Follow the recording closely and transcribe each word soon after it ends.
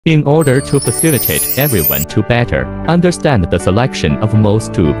In order to facilitate everyone to better understand the selection of MOS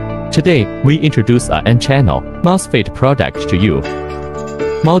tube, today we introduce a N-channel MOSFET product to you.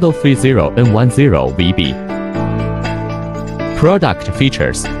 Model 30N10-VB. Product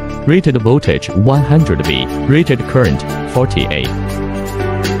features: rated voltage 100V, rated current 40A,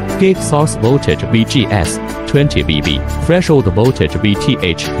 gate source voltage VGS 20 VB, threshold voltage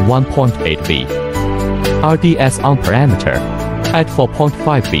VTH 1.8V, RDS on parameter at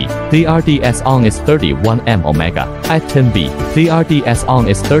 4.5V, the RDS on is 31 m-ohms. At 10V, the RDS on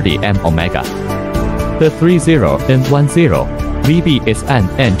is 30 m-ohms. The 30N10-VB is an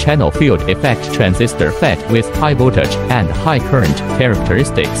N-channel field effect transistor FET with high voltage and high current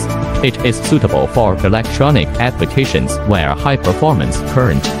characteristics. It is suitable for electronic applications where high-performance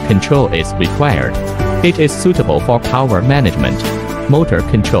current control is required. It is suitable for power management, motor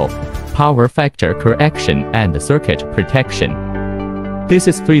control, power factor correction, and circuit protection. This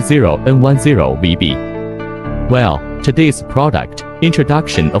is 30N10-VB. Well, today's product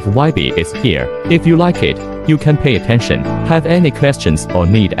introduction of VB is here. If you like it, you can pay attention. Have any questions or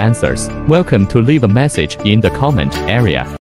need answers? Welcome to leave a message in the comment area.